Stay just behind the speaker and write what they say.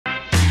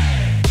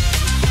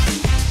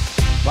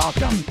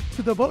Welcome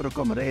to the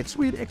Vodacom RED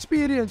Suite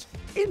experience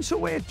in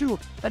Soweto,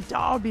 the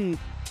Derby.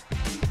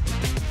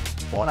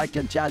 All I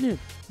can tell you,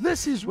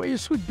 this is where you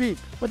should be,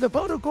 with the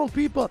Vodacom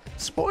people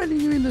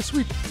spoiling you in the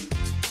suite.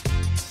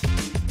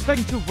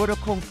 Thank you,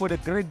 Vodacom, for the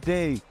great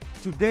day.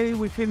 Today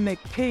we feel the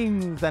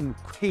kings and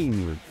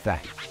queens.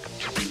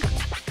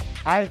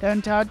 I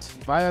entered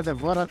via the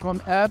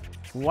Vodacom app.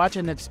 Watch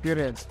and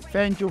experience.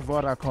 Thank you,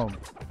 Vodacom.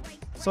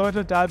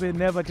 Soweto Derby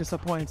never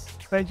disappoints.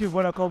 Thank you,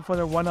 Vodacom, for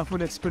the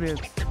wonderful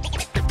experience.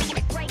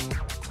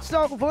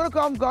 So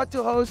Vodacom got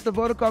to host the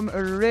Vodacom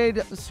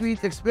RED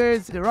Suite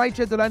experience right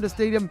here at Orlando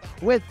Stadium,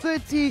 where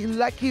 30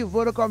 lucky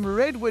Vodacom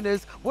RED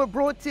winners were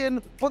brought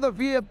in for the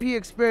VIP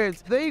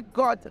experience. They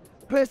got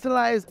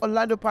personalized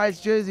Orlando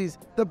Pirates jerseys.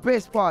 The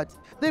best part,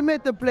 they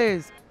met the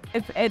players.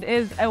 It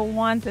is a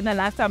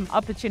once-in-a-lifetime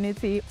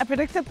opportunity. I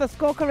predicted the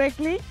score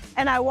correctly,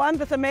 and I won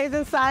this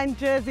amazing signed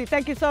jersey.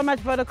 Thank you so much,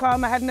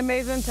 Vodacom. I had an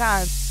amazing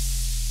time.